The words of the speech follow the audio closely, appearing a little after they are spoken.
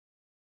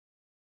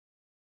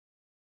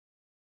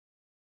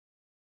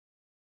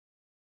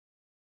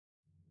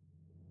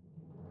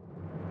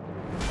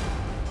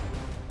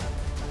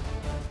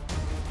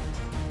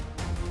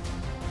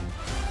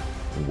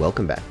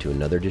Welcome back to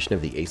another edition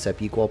of the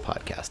ASAP Equal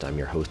podcast. I'm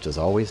your host, as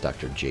always,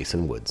 Dr.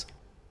 Jason Woods.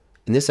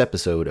 In this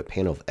episode, a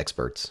panel of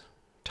experts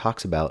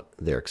talks about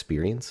their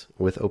experience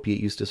with opiate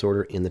use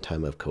disorder in the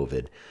time of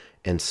COVID,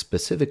 and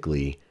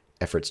specifically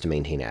efforts to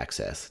maintain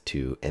access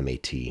to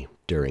MAT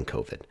during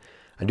COVID.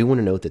 I do want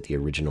to note that the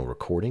original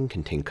recording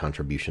contained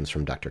contributions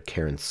from Dr.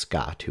 Karen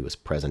Scott, who is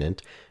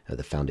president of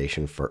the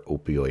Foundation for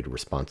Opioid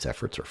Response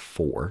Efforts, or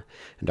FOR,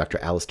 and Dr.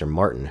 Alistair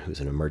Martin,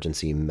 who's an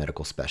emergency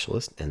medical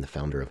specialist and the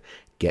founder of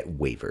Get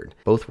Wavered.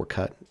 Both were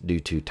cut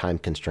due to time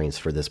constraints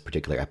for this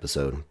particular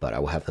episode, but I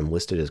will have them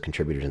listed as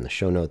contributors in the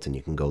show notes, and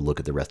you can go look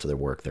at the rest of their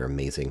work. They're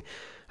amazing.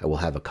 I will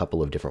have a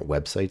couple of different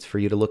websites for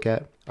you to look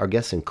at. Our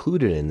guests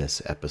included in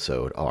this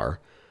episode are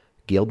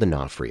Gail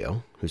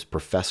D'Onofrio, who's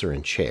professor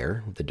and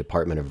chair of the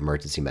Department of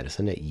Emergency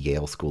Medicine at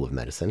Yale School of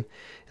Medicine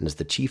and is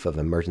the chief of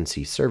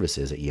emergency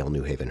services at Yale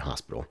New Haven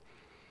Hospital.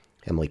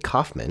 Emily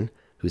Kaufman,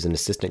 who's an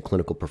assistant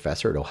clinical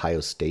professor at Ohio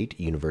State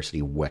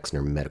University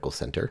Wexner Medical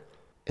Center.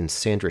 And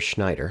Sandra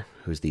Schneider,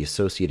 who's the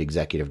associate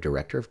executive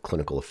director of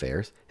clinical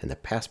affairs and the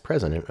past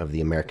president of the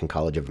American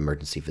College of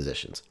Emergency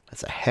Physicians.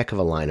 That's a heck of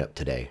a lineup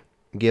today.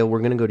 Gail, we're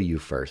going to go to you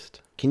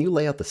first. Can you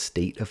lay out the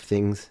state of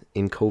things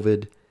in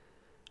COVID?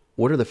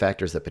 What are the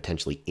factors that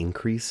potentially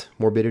increase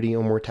morbidity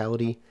or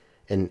mortality?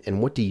 And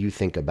what do you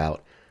think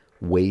about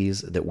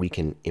ways that we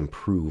can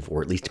improve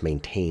or at least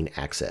maintain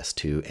access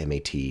to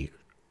MAT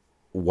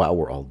while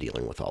we're all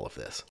dealing with all of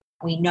this?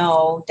 We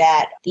know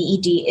that the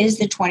ED is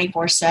the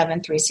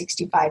 24/7,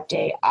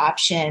 365-day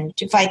option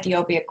to fight the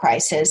opiate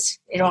crisis.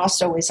 It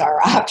also is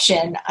our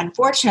option,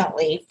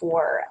 unfortunately,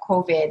 for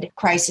COVID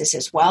crisis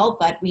as well,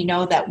 but we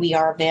know that we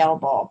are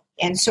available.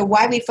 And so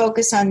why we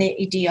focus on the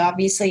ED,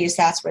 obviously, is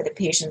that's where the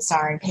patients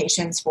are, and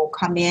patients will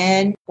come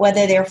in,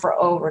 whether they're for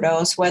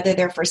overdose, whether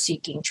they're for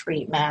seeking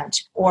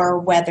treatment, or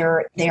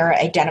whether they're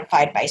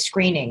identified by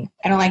screening.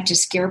 I don't like to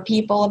scare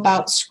people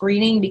about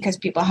screening because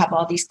people have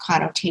all these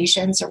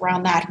connotations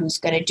around that, who's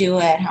going to do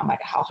it,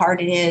 how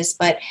hard it is.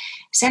 But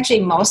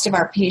essentially, most of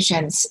our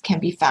patients can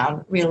be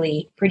found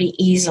really pretty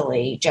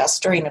easily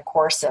just during the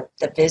course of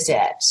the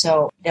visit.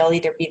 So they'll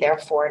either be there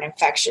for an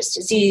infectious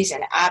disease,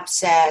 an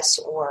abscess,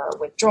 or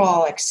withdrawal,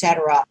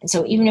 etc. And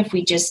so even if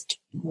we just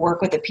work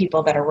with the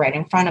people that are right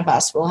in front of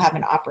us, we'll have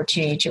an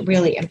opportunity to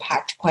really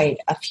impact quite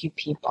a few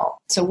people.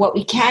 So what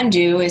we can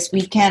do is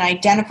we can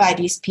identify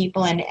these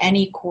people in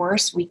any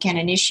course. We can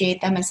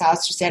initiate them, as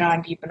Alistair said,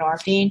 on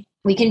buprenorphine.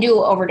 We can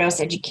do overdose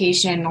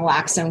education,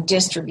 naloxone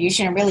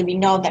distribution. And really, we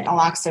know that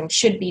naloxone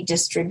should be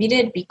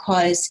distributed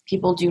because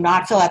people do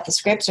not fill out the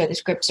scripts, or the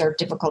scripts are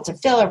difficult to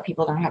fill, or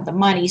people don't have the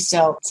money.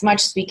 So as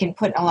much as we can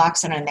put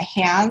naloxone in the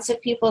hands of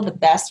people, the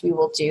best we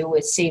will do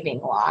is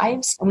saving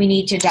lives. And we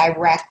need to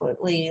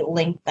directly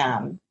link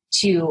them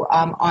to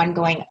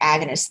ongoing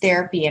agonist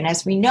therapy. And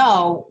as we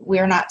know,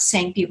 we're not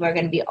saying people are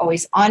going to be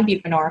always on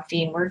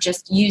buprenorphine. We're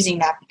just using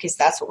that because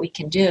that's what we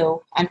can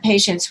do. And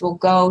patients will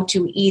go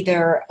to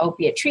either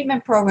opiate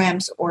treatment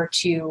programs or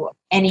to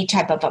any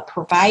type of a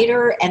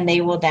provider, and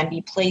they will then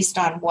be placed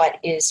on what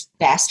is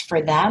best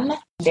for them,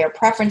 their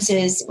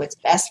preferences, what's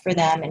best for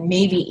them, and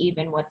maybe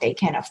even what they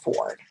can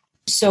afford.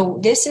 So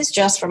this is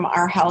just from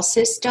our health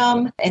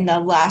system in the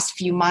last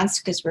few months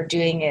because we're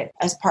doing it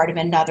as part of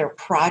another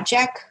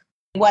project.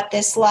 What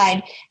this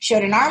slide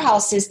showed in our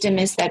health system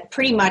is that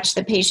pretty much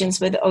the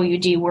patients with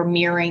OUD were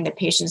mirroring the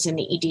patients in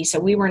the ED. So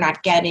we were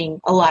not getting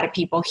a lot of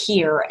people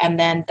here. And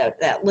then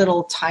that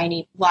little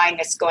tiny line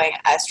that's going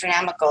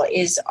astronomical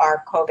is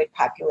our COVID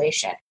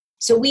population.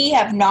 So we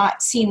have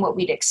not seen what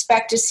we'd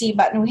expect to see,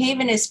 but New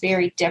Haven is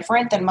very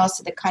different than most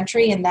of the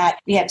country in that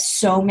we have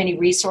so many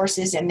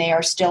resources and they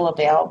are still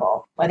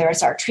available. Whether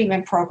it's our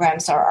treatment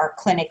programs or our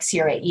clinics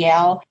here at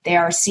Yale, they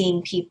are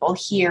seeing people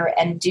here,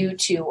 and due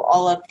to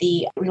all of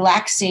the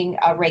relaxing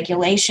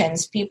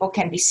regulations, people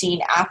can be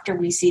seen after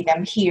we see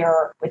them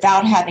here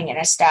without having an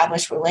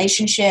established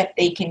relationship.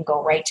 They can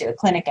go right to the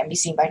clinic and be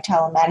seen by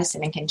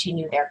telemedicine and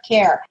continue their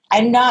care.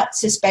 I'm not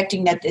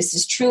suspecting that this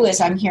is true, as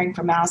I'm hearing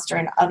from Alistair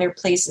and other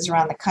places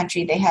around the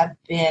country. They have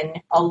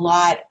been a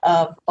lot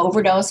of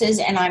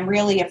overdoses, and I'm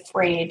really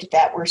afraid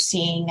that we're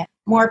seeing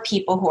more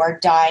people who are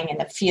dying in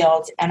the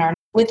field and are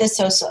with the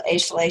social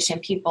isolation.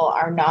 People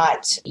are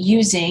not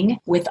using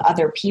with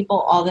other people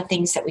all the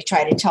things that we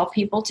try to tell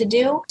people to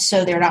do.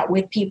 So they're not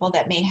with people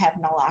that may have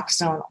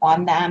naloxone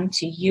on them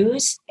to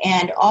use.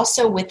 And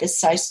also with the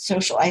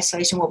social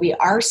isolation, what we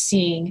are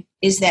seeing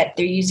is that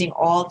they're using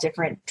all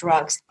different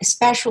drugs,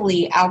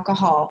 especially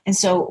alcohol. And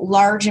so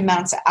large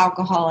amounts of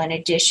alcohol in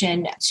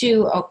addition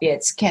to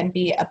opiates can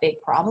be a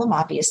big problem,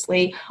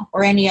 obviously,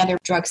 or any other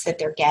drugs that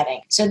they're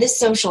getting. So this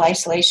social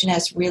isolation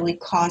has really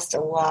caused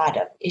a lot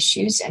of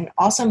issues, and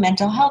also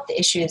mental health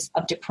issues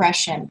of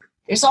depression.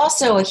 There's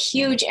also a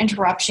huge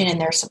interruption in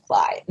their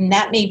supply, and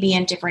that may be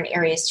in different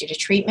areas due to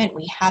treatment.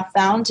 We have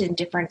found in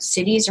different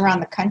cities around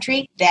the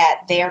country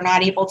that they are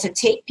not able to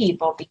take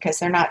people because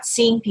they're not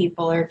seeing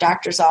people, or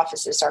doctors'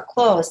 offices are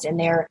closed and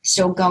they're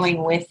still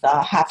going with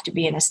have to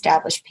be an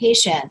established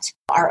patient.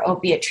 Our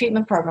opiate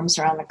treatment programs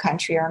around the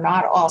country are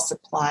not all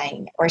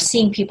supplying or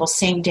seeing people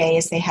same day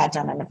as they had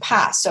done in the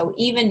past. So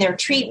even their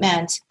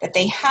treatment that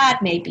they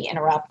had may be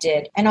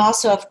interrupted. And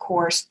also, of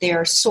course,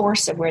 their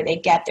source of where they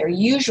get their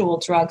usual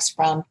drugs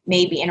from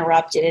may be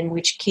interrupted, in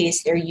which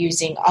case they're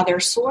using other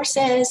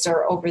sources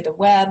or over the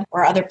web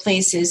or other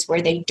places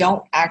where they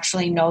don't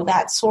actually know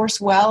that source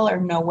well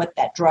or know what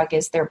that drug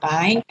is they're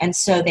buying. And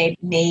so they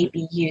may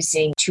be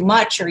using too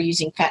much or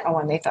using fentanyl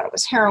when they thought it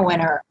was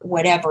heroin or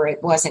whatever.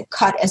 It wasn't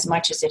cut as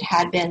much as it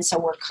had been. So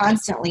we're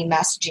constantly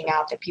messaging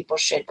out that people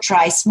should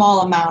try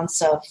small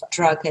amounts of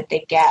drug that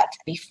they get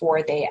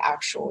before they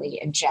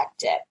actually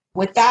inject it.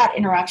 With that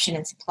interruption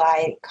in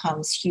supply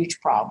comes huge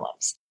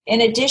problems.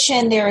 In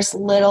addition, there's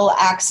little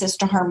access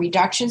to harm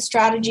reduction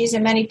strategies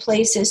in many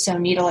places, so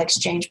needle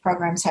exchange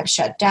programs have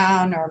shut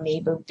down, or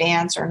maybe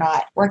bans are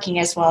not working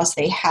as well as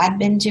they had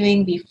been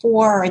doing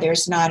before, or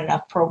there's not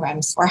enough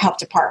programs or health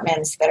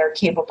departments that are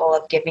capable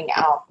of giving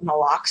out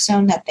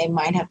naloxone that they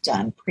might have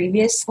done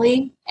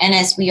previously. And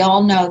as we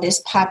all know,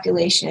 this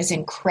population is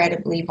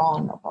incredibly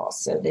vulnerable.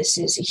 So this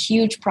is a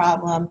huge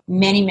problem.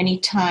 Many, many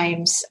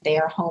times they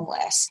are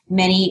homeless.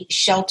 Many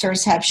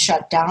shelters have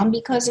shut down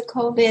because of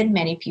COVID.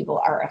 Many people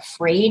are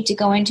afraid to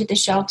go into the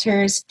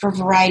shelters for a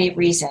variety of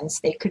reasons.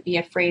 They could be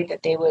afraid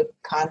that they would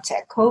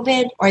contract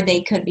COVID, or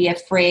they could be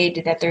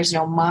afraid that there's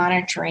no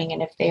monitoring.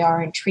 And if they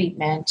are in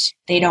treatment,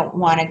 they don't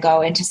want to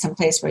go into some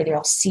place where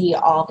they'll see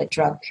all the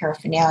drug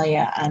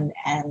paraphernalia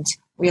and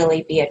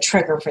really be a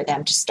trigger for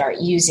them to start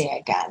using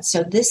again.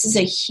 So this is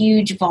a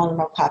huge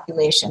vulnerable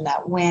population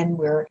that when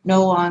we're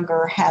no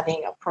longer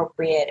having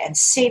appropriate and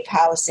safe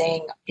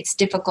housing, it's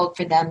difficult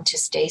for them to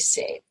stay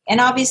safe. And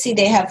obviously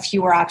they have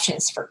fewer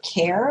options for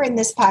care in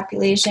this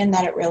population,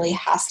 that it really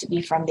has to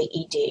be from the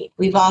ED.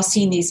 We've all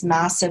seen these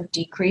massive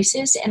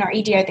decreases in our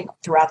ED. I think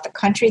throughout the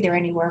country, they're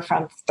anywhere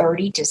from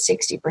 30 to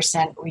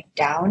 60%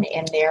 down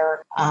in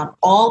their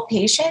all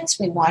patients.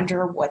 We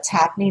wonder what's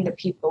happening to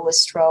people with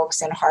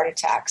strokes and heart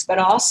attacks, but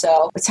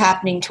also what's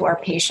happening to our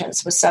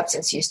patients with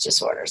substance use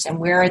disorders, and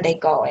where are they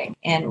going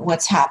and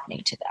what's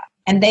happening to them.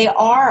 And they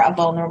are a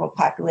vulnerable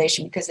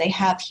population because they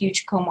have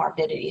huge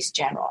comorbidities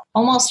general.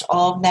 Almost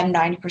all of them,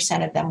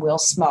 90% of them, will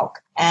smoke.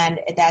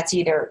 And that's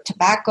either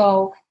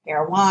tobacco,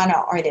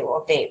 marijuana, or they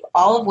will vape,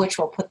 all of which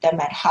will put them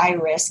at high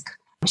risk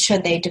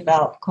should they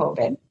develop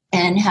COVID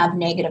and have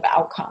negative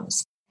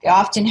outcomes. They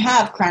often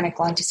have chronic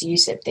lung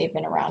disease if they've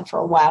been around for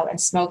a while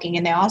and smoking,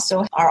 and they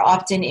also are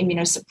often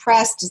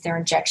immunosuppressed as they're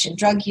injection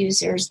drug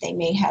users. They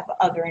may have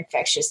other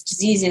infectious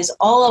diseases,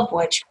 all of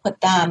which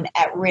put them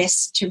at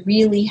risk to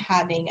really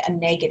having a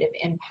negative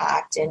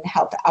impact in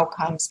health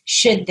outcomes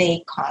should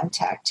they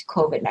contact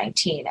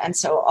COVID-19. And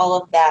so all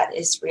of that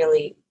is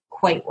really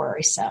quite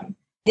worrisome.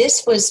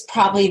 This was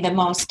probably the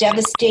most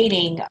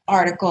devastating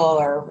article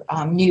or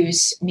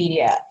news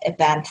media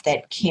event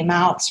that came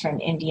out from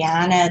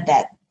Indiana,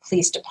 that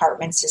police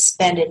department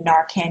suspended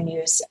Narcan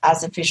use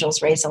as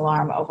officials raise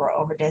alarm over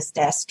overdose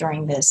deaths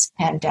during this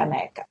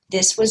pandemic.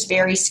 This was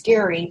very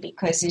scary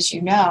because, as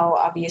you know,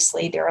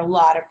 obviously there are a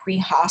lot of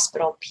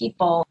pre-hospital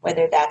people,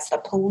 whether that's the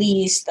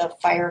police, the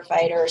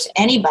firefighters,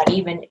 anybody,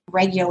 even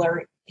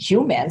regular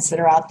humans that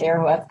are out there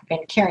who have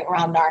been carrying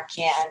around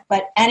Narcan.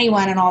 But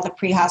anyone and all the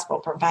pre-hospital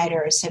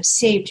providers have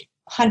saved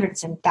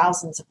hundreds and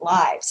thousands of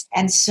lives.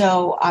 And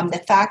so the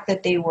fact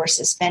that they were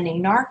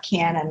suspending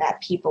Narcan and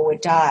that people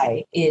would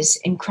die is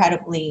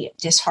incredibly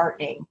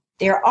disheartening.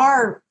 There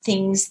are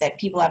things that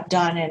people have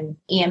done and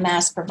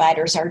EMS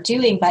providers are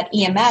doing, but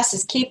EMS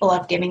is capable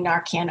of giving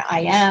Narcan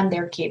IM.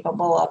 They're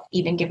capable of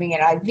even giving it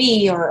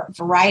IV or a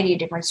variety of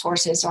different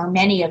sources, or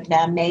many of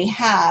them may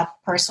have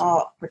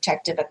personal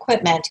protective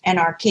equipment and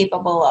are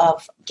capable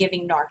of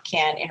giving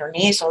Narcan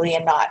intranasally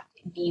and not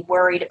be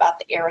worried about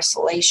the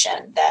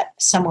aerosolation that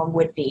someone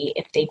would be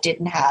if they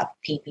didn't have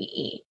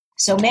PPE.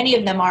 So many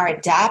of them are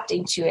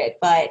adapting to it,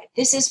 but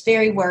this is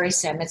very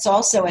worrisome. It's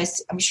also,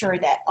 as I'm sure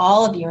that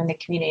all of you in the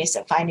community is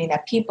finding,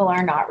 that people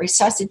are not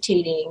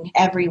resuscitating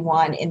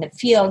everyone in the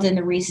field. And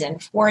the reason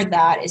for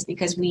that is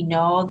because we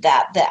know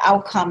that the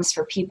outcomes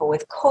for people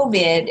with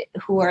COVID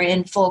who are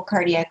in full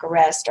cardiac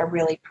arrest are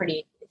really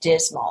pretty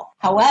dismal.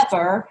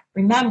 However,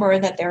 remember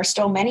that there are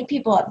still many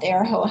people out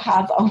there who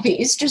have opiate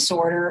use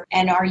disorder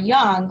and are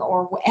young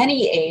or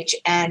any age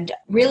and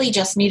really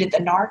just needed the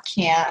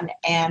Narcan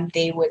and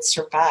they would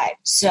survive.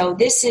 So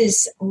this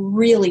is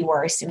really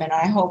worrisome, and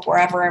I hope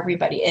wherever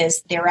everybody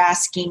is, they're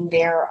asking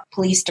their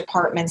police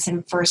departments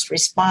and first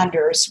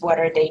responders what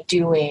are they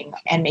doing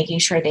and making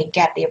sure they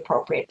get the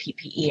appropriate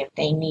PPE if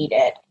they need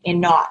it, and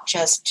not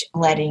just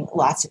letting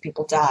lots of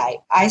people die.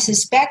 I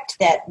suspect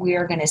that we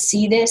are going to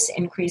see this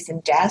increase in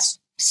deaths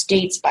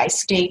states by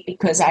state,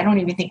 because I don't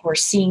even think we're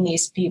seeing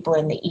these people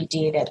in the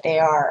ED, that they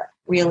are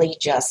really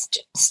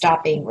just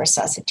stopping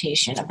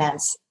resuscitation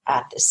events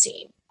at the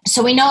scene.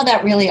 So we know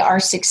that really our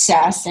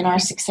success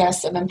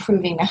of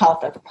improving the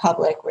health of the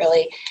public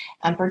really,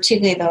 and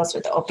particularly those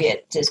with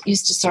opiate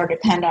use disorder,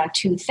 depend on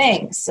two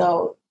things.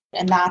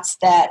 And that's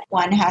that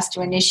one has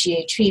to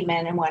initiate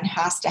treatment and one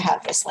has to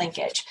have this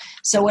linkage.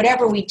 So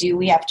whatever we do,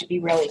 we have to be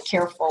really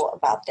careful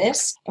about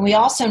this. And we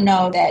also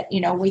know that,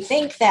 we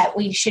think that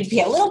we should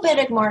be a little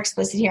bit more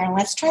explicit here, and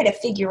let's try to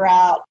figure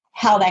out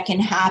how that can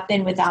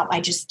happen without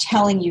my just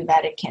telling you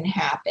that it can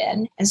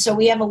happen. And so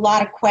we have a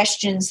lot of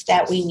questions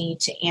that we need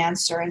to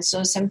answer. And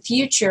so some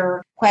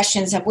future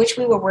questions of which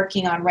we were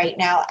working on right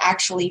now,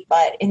 actually,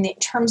 but in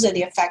terms of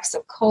the effects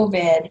of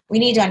COVID, we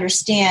need to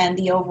understand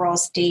the overall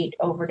state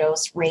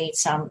overdose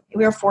rates.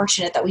 We are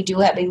fortunate that we do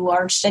have a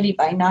large study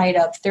by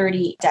NIDA of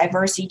 30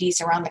 diverse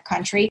EDs around the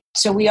country.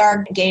 So we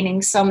are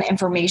gaining some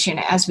information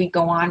as we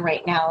go on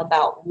right now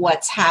about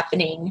what's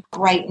happening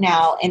right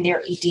now in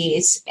their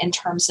EDs in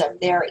terms of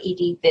their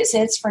ED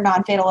visits for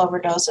non-fatal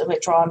overdose,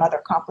 withdrawal, and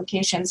other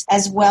complications,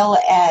 as well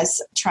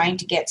as trying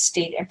to get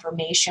state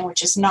information,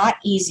 which is not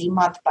easy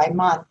month by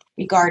month,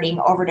 regarding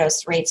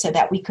overdose rates so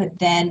that we could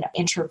then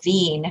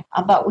intervene.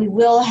 But we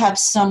will have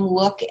some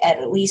look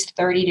at least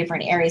 30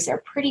 different areas that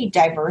are pretty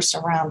diverse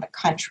around the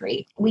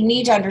country. We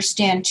need to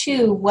understand,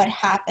 too, what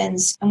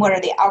happens and what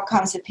are the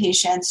outcomes of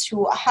patients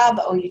who have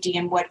OUD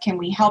and what can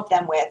we help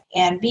them with,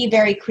 and be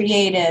very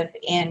creative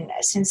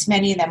since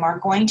many of them are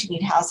going to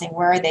need housing,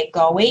 where are they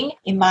going?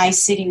 In my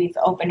city, we've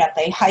opened up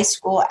a high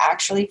school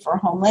actually for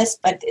homeless,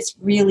 but it's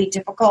really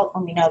difficult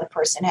when we know the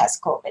person has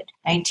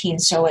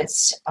COVID-19, so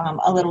it's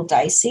a little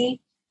dicey.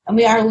 And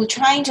we are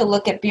trying to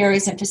look at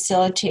barriers and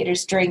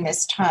facilitators during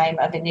this time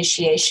of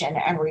initiation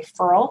and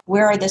referral.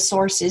 Where are the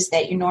sources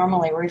that you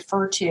normally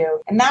refer to?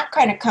 And that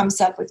kind of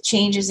comes up with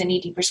changes in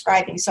ED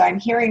prescribing. So I'm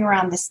hearing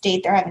around the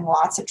state they're having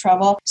lots of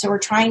trouble. So we're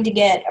trying to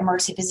get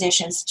emergency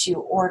physicians to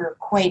order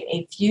quite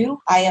a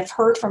few. I have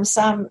heard from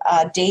some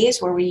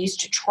days where we used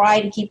to try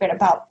to keep it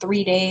about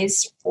 3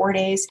 days, 4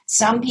 days.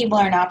 Some people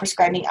are now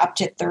prescribing up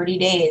to 30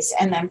 days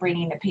and then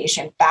bringing the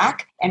patient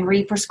back and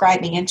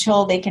re-prescribing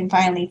until they can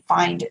finally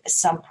find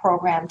some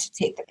program to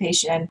take the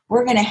patient in.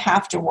 We're going to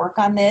have to work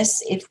on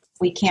this if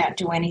we can't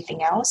do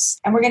anything else.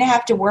 And we're going to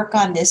have to work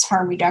on this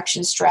harm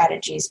reduction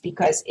strategies,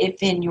 because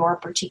if in your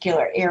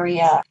particular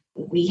area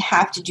we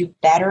have to do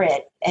better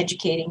at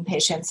educating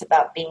patients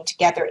about being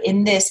together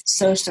in this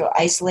social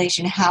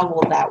isolation, how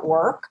will that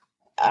work?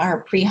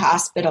 Our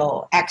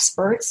pre-hospital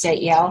experts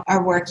at Yale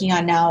are working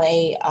on now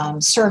a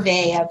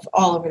survey of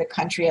all over the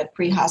country of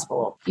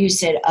pre-hospital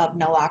usage of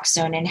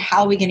naloxone, and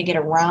how are we going to get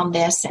around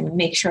this and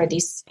make sure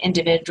these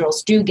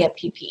individuals do get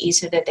PPE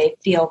so that they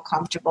feel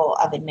comfortable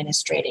of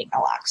administrating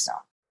naloxone.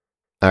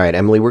 All right,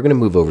 Emily, we're going to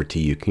move over to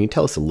you. Can you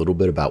tell us a little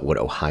bit about what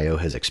Ohio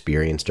has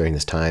experienced during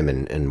this time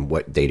and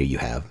what data you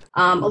have?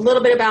 A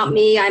little bit about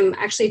me. I'm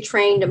actually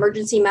trained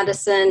emergency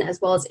medicine as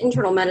well as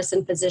internal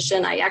medicine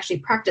physician. I actually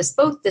practice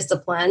both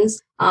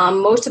disciplines.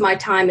 Most of my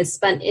time is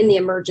spent in the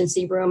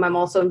emergency room. I'm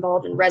also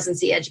involved in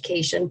residency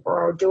education for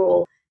our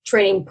dual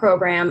training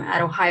program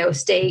at Ohio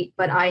State,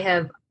 but I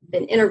have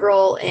been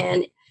integral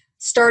in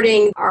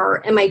starting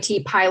our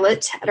MIT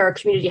pilot at our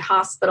community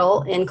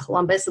hospital in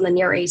Columbus on the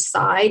Near East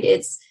Side.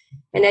 It's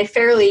in a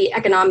fairly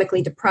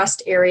economically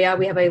depressed area.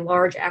 We have a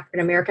large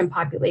African-American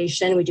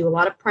population. We do a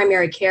lot of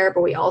primary care,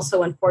 but we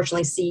also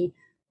unfortunately see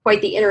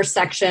quite the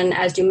intersection,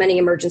 as do many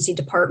emergency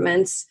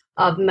departments,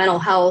 of mental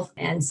health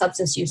and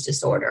substance use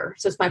disorder.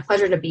 So it's my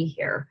pleasure to be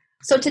here.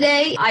 So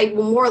today I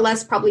will more or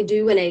less probably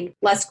do in a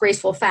less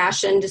graceful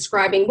fashion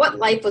describing what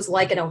life was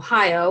like in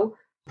Ohio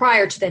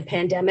prior to the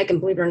pandemic. And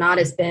believe it or not,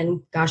 it's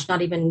been,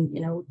 not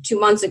even, 2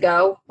 months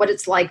ago, what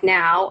it's like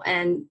now,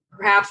 and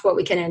perhaps what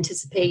we can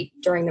anticipate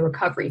during the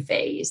recovery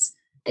phase.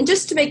 And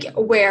just to make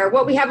aware,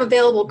 what we have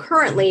available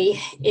currently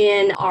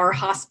in our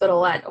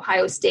hospital at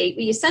Ohio State,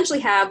 we essentially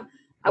have,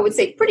 I would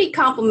say, pretty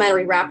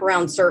complimentary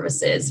wraparound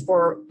services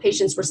for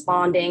patients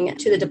responding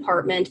to the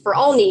department for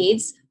all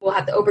needs. We'll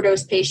have the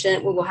overdose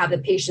patient. We will have the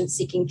patient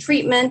seeking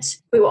treatment.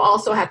 We will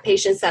also have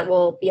patients that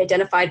will be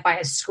identified by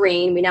a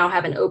screen. We now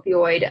have an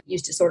opioid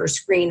use disorder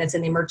screen that's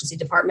in the emergency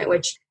department,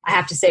 which I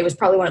have to say was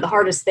probably one of the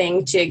hardest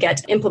things to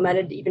get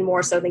implemented, even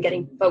more so than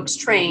getting folks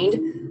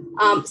trained.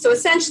 So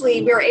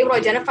essentially, we are able to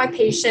identify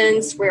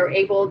patients. We're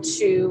able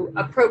to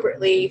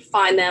appropriately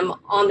find them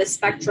on the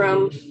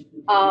spectrum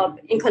of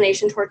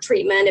inclination toward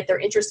treatment. If they're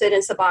interested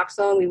in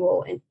Suboxone, we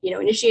will,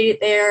 initiate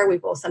it there. We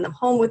will send them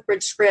home with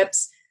bridge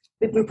scripts.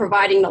 We've been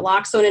providing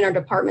naloxone in our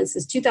department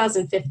since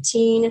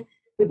 2015.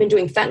 We've been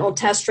doing fentanyl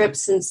test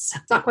strips since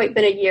it's not quite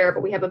been a year,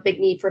 but we have a big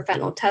need for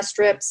fentanyl test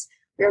strips.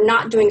 We are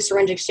not doing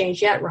syringe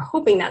exchange yet. We're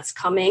hoping that's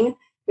coming.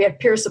 We have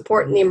peer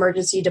support in the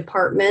emergency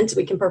department.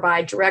 We can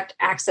provide direct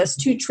access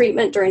to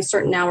treatment during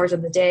certain hours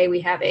of the day.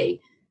 We have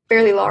a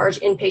fairly large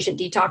inpatient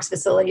detox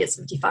facility. It's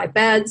 55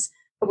 beds.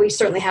 But we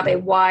certainly have a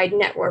wide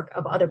network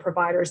of other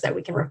providers that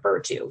we can refer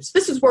to. So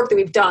this is work that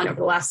we've done over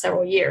the last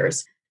several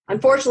years.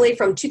 Unfortunately,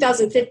 from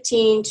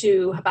 2015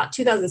 to about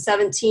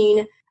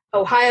 2017,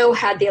 Ohio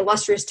had the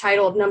illustrious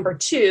title of number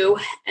 2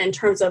 in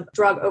terms of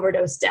drug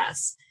overdose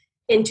deaths.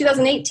 In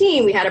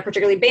 2018, we had a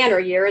particularly banner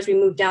year as we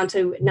moved down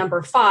to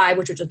number 5,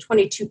 which was a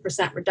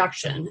 22%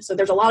 reduction. So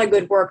there's a lot of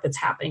good work that's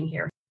happening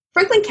here.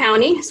 Franklin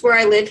County is where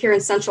I live here in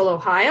central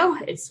Ohio.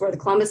 It's where the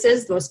Columbus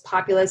is, the most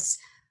populous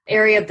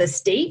area of the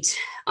state.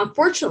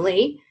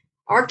 Unfortunately,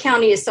 our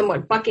county is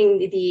somewhat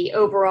bucking the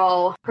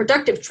overall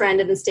productive trend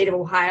in the state of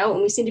Ohio,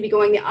 and we seem to be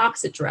going the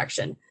opposite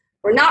direction.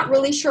 We're not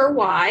really sure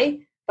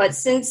why, but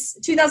since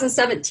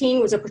 2017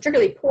 was a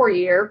particularly poor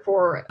year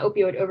for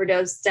opioid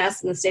overdose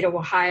deaths in the state of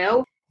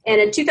Ohio, and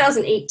in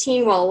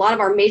 2018, while a lot of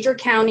our major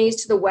counties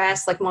to the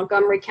west, like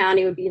Montgomery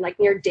County would be like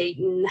near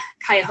Dayton,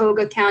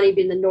 Cuyahoga County would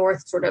be in the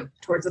north, sort of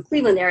towards the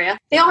Cleveland area,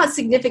 they all had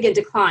significant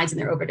declines in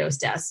their overdose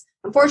deaths.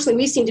 Unfortunately,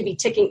 we seem to be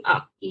ticking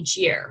up each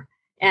year.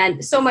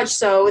 And so much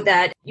so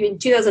that in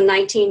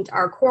 2019,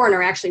 our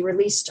coroner actually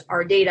released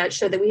our data. It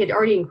showed that we had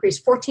already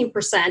increased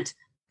 14%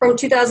 from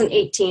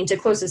 2018 to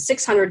close to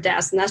 600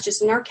 deaths, and that's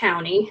just in our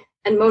county.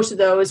 And most of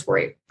those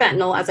were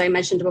fentanyl, as I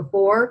mentioned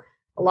before,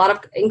 a lot of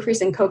increase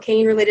in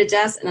cocaine-related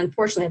deaths, and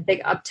unfortunately a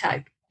big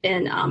uptick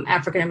in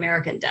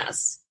African-American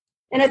deaths.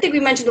 And I think we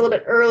mentioned a little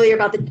bit earlier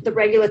about the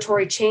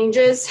regulatory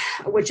changes,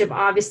 which have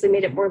obviously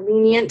made it more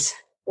lenient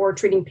for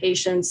treating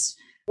patients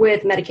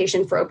with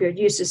medication for opioid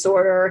use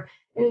disorder.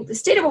 In the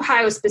state of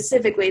Ohio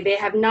specifically, they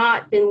have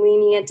not been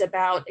lenient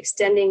about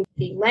extending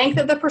the length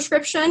of the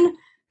prescription,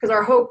 because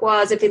our hope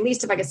was if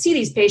I could see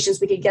these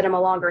patients, we could get them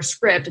a longer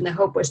script, and the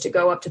hope was to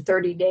go up to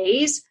 30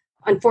 days.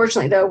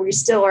 Unfortunately, though, we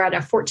still are at a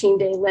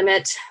 14-day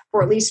limit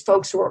for at least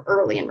folks who are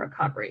early in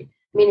recovery,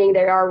 meaning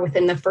they are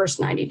within the first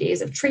 90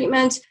 days of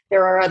treatment.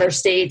 There are other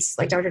states,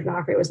 like Dr.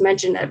 D'Onofrio was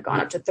mentioned, that have gone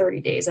up to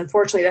 30 days.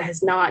 Unfortunately, that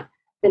has not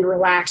been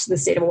relaxed in the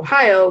state of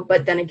Ohio,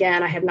 but then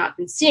again, I have not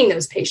been seeing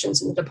those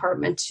patients in the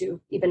department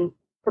to even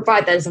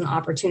provide that as an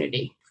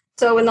opportunity.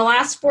 So in the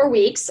last 4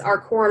 weeks,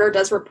 our coroner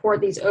does report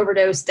these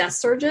overdose death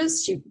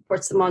surges. She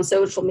puts them on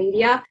social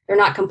media. They're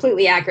not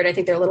completely accurate. I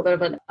think they're a little bit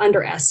of an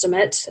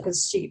underestimate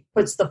because she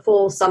puts the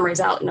full summaries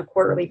out on a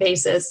quarterly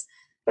basis.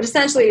 But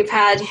essentially, we've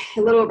had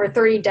a little over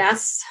 30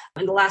 deaths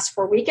in the last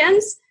 4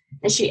 weekends.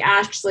 And she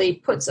actually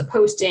puts a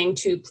posting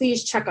to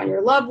please check on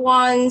your loved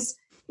ones.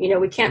 You know,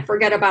 we can't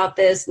forget about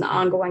this in the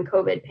ongoing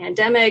COVID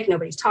pandemic.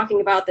 Nobody's talking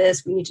about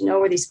this. We need to know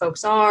where these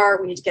folks are.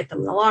 We need to get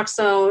them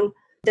naloxone.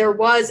 There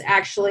was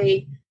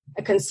actually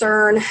a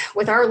concern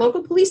with our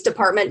local police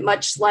department,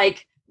 much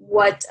like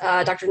what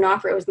Dr.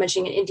 D'Onofrio was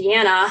mentioning in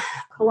Indiana.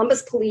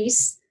 Columbus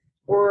police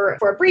were,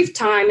 for a brief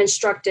time,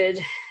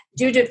 instructed,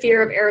 due to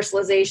fear of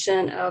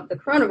aerosolization of the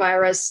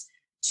coronavirus,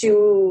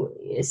 to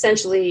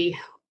essentially,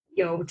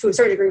 to a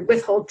certain degree,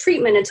 withhold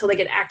treatment until they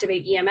could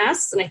activate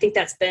EMS. And I think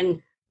that's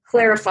been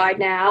clarified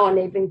now, and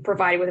they've been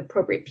provided with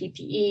appropriate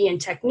PPE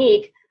and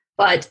technique.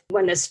 But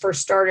when this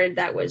first started,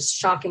 that was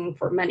shocking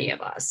for many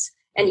of us.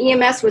 And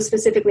EMS was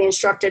specifically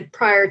instructed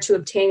prior to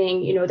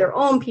obtaining, their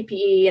own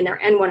PPE and their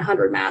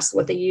N100 masks,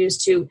 what they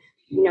use to,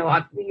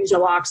 use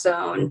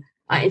naloxone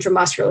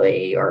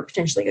intramuscularly or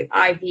potentially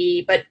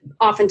IV. But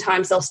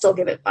oftentimes they'll still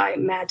give it by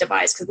MAD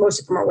device because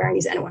most of them are wearing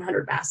these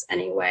N100 masks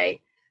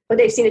anyway. But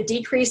they've seen a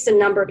decrease in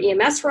number of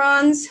EMS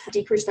runs, a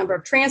decreased number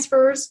of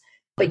transfers,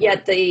 but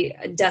yet the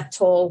death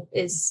toll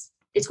is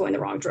going the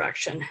wrong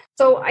direction.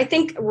 So I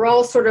think we're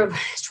all sort of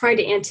trying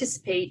to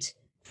anticipate,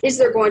 is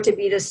there going to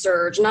be this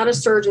surge? Not a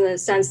surge in the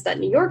sense that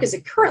New York is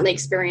currently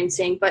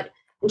experiencing, but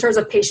in terms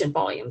of patient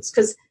volumes.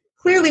 Because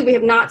clearly we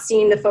have not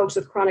seen the folks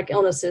with chronic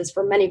illnesses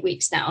for many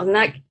weeks now.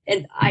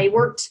 And I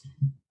worked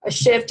a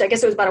shift, I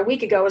guess it was about a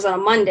week ago, it was on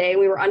a Monday.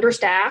 We were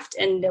understaffed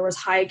and there was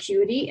high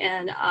acuity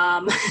and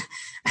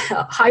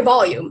high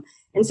volume.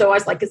 And so I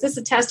was like, is this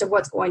a test of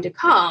what's going to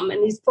come?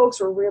 And these folks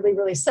were really,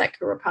 really sick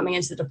who were coming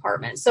into the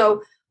department.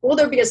 So will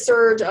there be a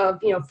surge of,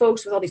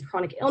 folks with all these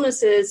chronic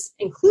illnesses,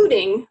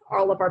 including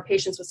all of our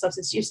patients with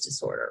substance use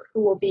disorder,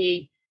 who will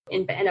be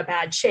in a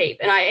bad shape?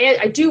 And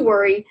I do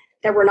worry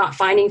that we're not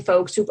finding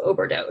folks who've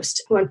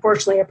overdosed, who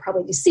unfortunately are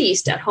probably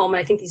deceased at home. And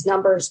I think these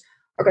numbers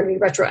are going to be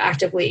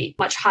retroactively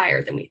much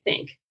higher than we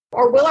think.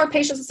 Or will our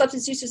patients with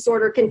substance use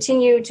disorder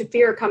continue to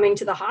fear coming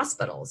to the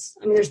hospitals?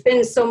 I mean, there's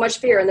been so much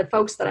fear, and the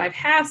folks that I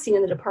have seen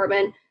in the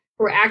department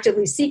who are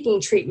actively seeking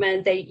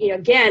treatment, they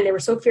were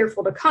so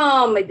fearful to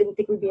come. They didn't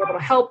think we'd be able to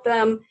help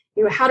them.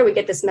 How do we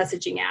get this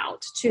messaging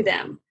out to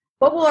them?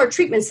 What will our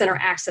treatment center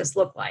access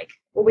look like?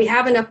 Will we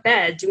have enough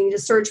beds? Do we need a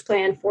surge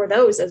plan for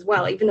those as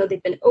well? Even though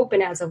they've been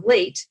open as of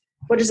late,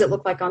 what does it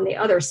look like on the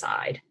other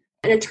side?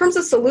 And in terms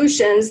of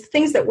solutions,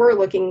 things that we're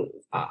looking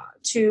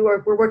to,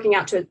 or we're reaching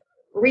out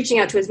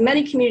to as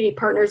many community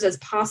partners as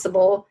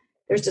possible.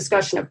 There's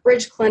discussion of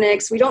bridge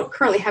clinics. We don't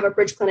currently have a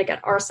bridge clinic at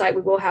our site.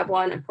 We will have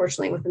one,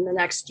 unfortunately, within the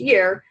next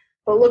year,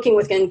 but looking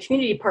within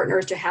community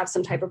partners to have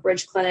some type of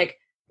bridge clinic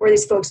where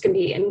these folks can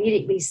be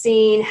immediately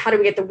seen. How do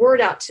we get the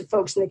word out to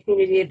folks in the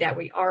community that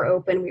we are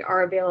open, we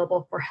are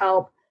available for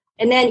help?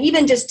 And then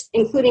even just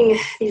including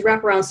these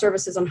wraparound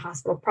services on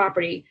hospital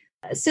property.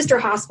 A sister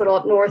hospital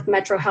up north,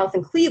 Metro Health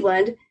in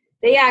Cleveland,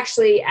 they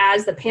actually,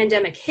 as the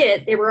pandemic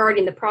hit, they were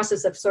already in the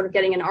process of sort of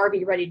getting an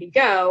RV ready to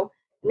go.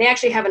 And they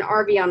actually have an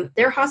RV on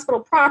their hospital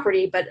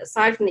property, but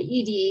aside from the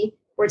ED,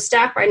 where it's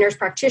staffed by a nurse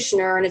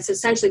practitioner, and it's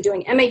essentially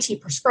doing MAT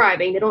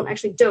prescribing. They don't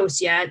actually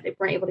dose yet. They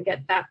weren't able to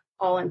get that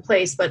all in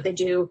place, but they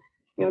do,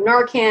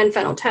 Narcan,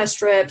 fentanyl test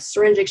strips,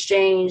 syringe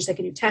exchange. They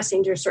can do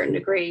testing to a certain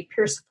degree,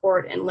 peer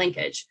support, and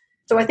linkage.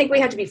 So I think we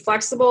have to be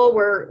flexible.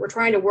 We're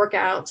trying to work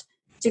out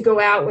to go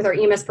out with our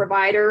EMS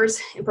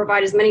providers and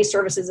provide as many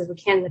services as we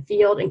can in the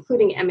field,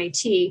 including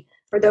MAT,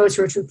 for those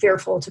who are too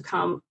fearful to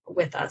come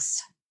with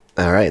us.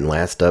 All right, and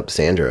last up,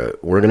 Sandra,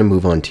 we're going to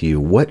move on to you.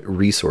 What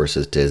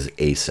resources does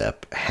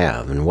ACEP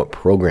have, and what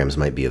programs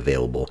might be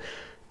available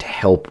to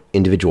help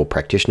individual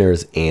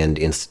practitioners and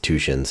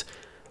institutions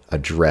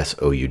address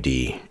OUD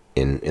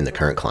in the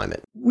current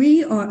climate? We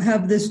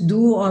have this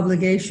dual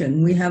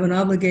obligation. We have an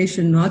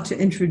obligation not to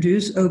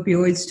introduce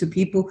opioids to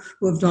people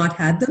who have not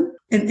had them,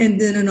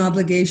 and then an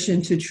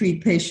obligation to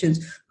treat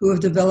patients who have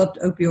developed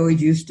opioid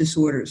use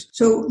disorders.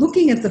 So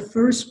looking at the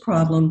first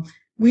problem,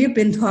 we have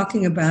been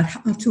talking about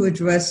how to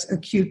address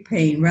acute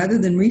pain. Rather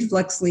than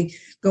reflexly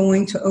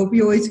going to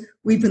opioids,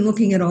 we've been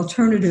looking at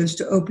alternatives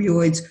to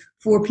opioids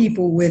for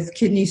people with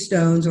kidney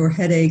stones or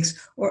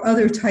headaches or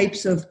other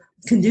types of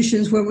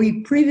conditions where we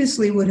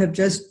previously would have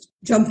just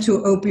jumped to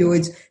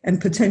opioids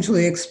and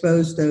potentially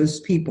exposed those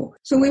people.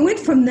 So we went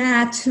from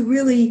that to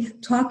really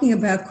talking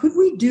about, could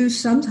we do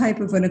some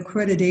type of an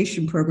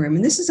accreditation program?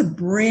 And this is a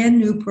brand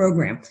new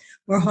program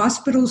where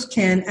hospitals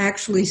can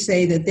actually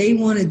say that they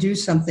want to do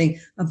something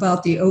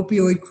about the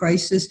opioid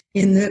crisis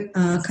in the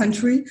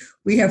country.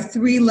 We have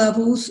 3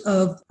 levels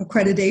of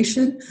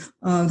accreditation.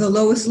 The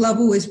lowest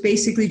level is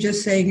basically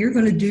just saying you're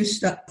going to do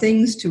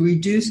things to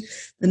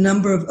reduce the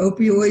number of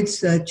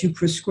opioids that you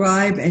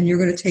prescribe, and you're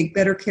going to take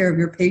better care of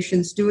your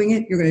patients doing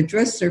it. You're going to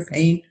address their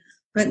pain,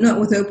 but not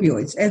with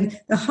opioids. And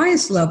the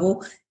highest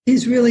level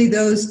is really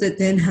those that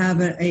then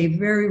have a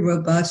very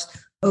robust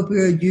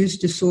opioid use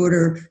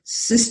disorder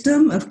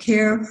system of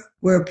care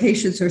where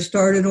patients are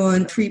started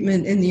on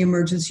treatment in the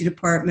emergency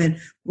department,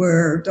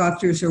 where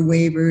doctors are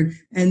waivered,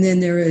 and then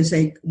there is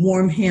a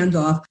warm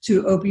handoff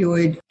to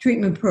opioid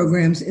treatment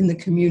programs in the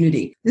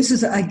community. This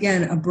is,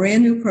 again, a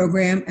brand new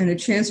program and a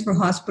chance for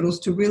hospitals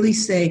to really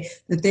say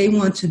that they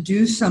want to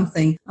do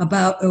something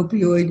about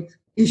opioid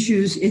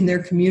issues in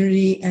their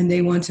community, and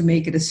they want to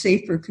make it a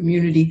safer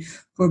community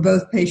for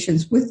both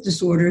patients with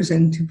disorders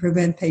and to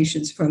prevent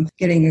patients from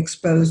getting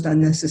exposed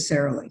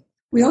unnecessarily.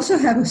 We also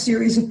have a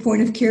series of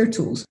point-of-care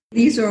tools.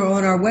 These are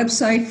on our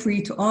website,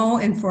 free to all,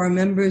 and for our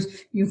members,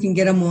 you can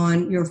get them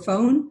on your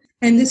phone.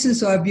 And this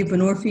is our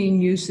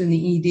buprenorphine use in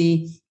the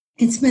ED.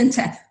 It's meant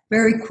to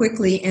very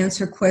quickly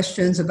answer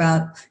questions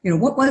about,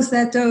 what was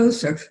that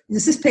dose? Or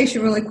does this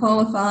patient really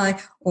qualify?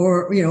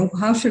 Or,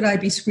 how should I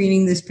be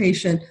screening this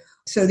patient?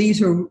 So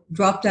these are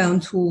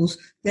drop-down tools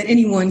that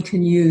anyone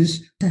can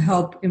use to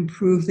help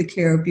improve the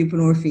care of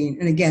buprenorphine.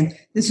 And again,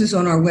 this is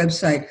on our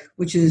website,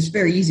 which is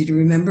very easy to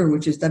remember,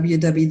 which is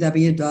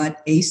www.acep.org.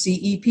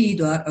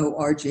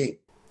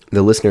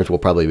 The listeners will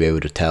probably be able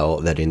to tell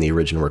that in the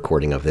original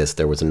recording of this,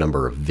 there was a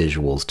number of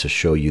visuals to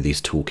show you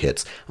these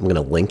toolkits. I'm going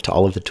to link to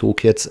all of the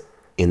toolkits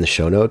in the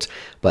show notes,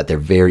 but they're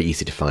very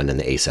easy to find on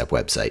the ACEP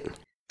website.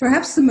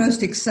 Perhaps the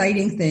most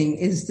exciting thing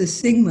is the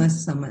SIGMA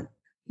Summit.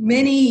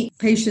 Many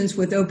patients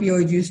with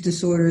opioid use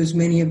disorders,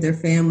 many of their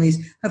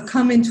families, have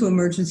come into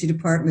emergency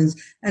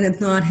departments and have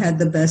not had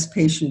the best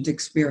patient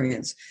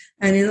experience.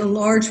 And in a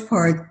large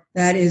part,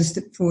 that is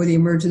for the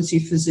emergency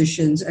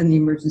physicians and the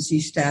emergency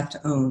staff to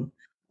own.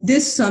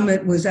 This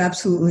summit was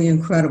absolutely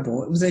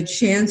incredible. It was a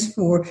chance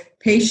for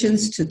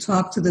patients to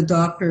talk to the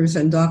doctors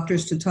and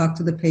doctors to talk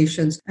to the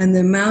patients. And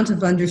the amount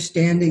of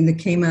understanding that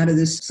came out of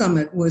this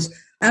summit was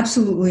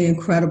absolutely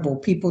incredible.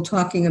 People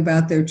talking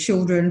about their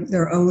children,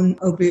 their own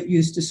opiate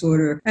use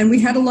disorder. And we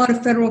had a lot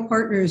of federal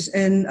partners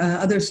and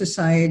other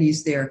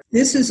societies there.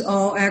 This is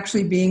all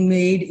actually being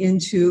made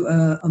into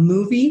a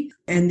movie.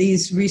 And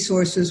these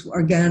resources,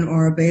 again,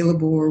 are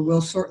available or will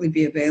shortly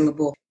be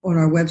available on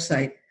our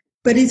website.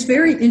 But it's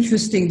very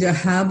interesting to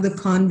have the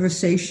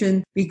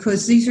conversation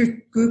because these are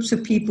groups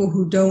of people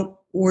who don't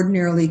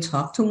ordinarily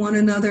talk to one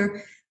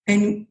another.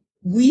 And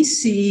we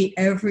see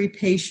every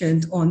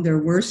patient on their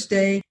worst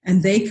day,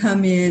 and they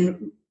come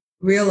in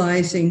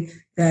realizing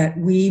that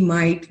we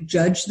might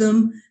judge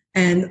them.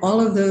 And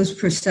all of those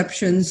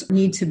perceptions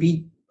need to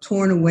be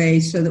torn away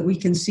so that we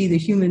can see the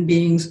human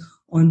beings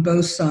on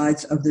both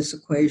sides of this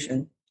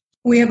equation.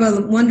 We have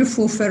a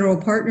wonderful federal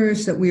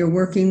partners that we are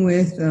working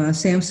with.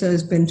 SAMHSA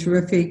has been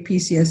terrific,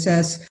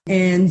 PCSS,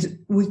 and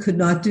we could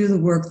not do the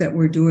work that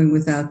we're doing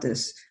without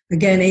this.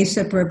 Again,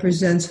 ACEP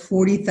represents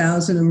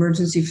 40,000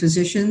 emergency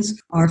physicians.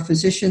 Our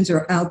physicians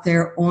are out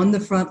there on the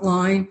front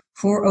line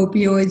for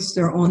opioids.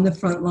 They're on the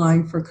front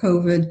line for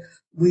COVID.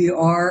 We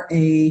are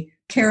a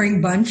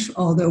caring bunch,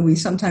 although we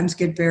sometimes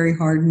get very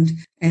hardened,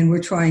 and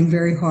we're trying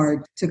very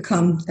hard to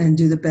come and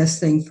do the best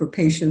thing for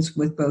patients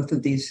with both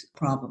of these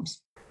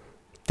problems.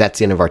 That's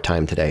the end of our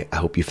time today. I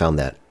hope you found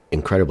that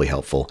incredibly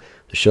helpful.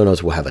 The show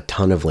notes will have a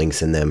ton of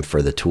links in them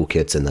for the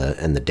toolkits and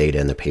the data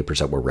and the papers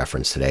that were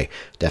referenced today.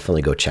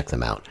 Definitely go check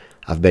them out.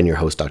 I've been your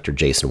host, Dr.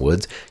 Jason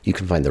Woods. You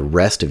can find the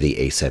rest of the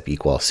ACEP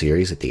Equal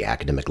series at the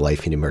Academic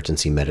Life and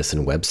Emergency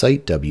Medicine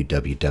website,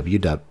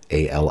 www.aliem.com,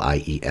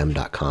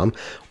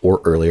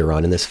 or earlier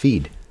on in this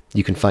feed.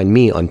 You can find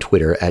me on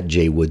Twitter at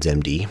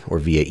jwoodsmd or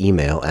via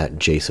email at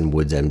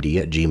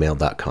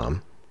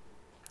jasonwoodsmd@gmail.com.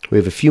 We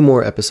have a few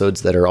more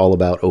episodes that are all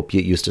about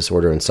opiate use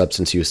disorder and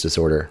substance use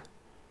disorder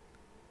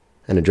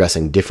and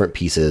addressing different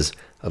pieces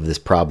of this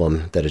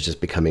problem that has just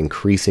become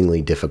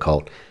increasingly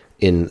difficult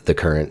in the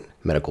current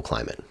medical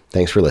climate.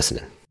 Thanks for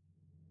listening.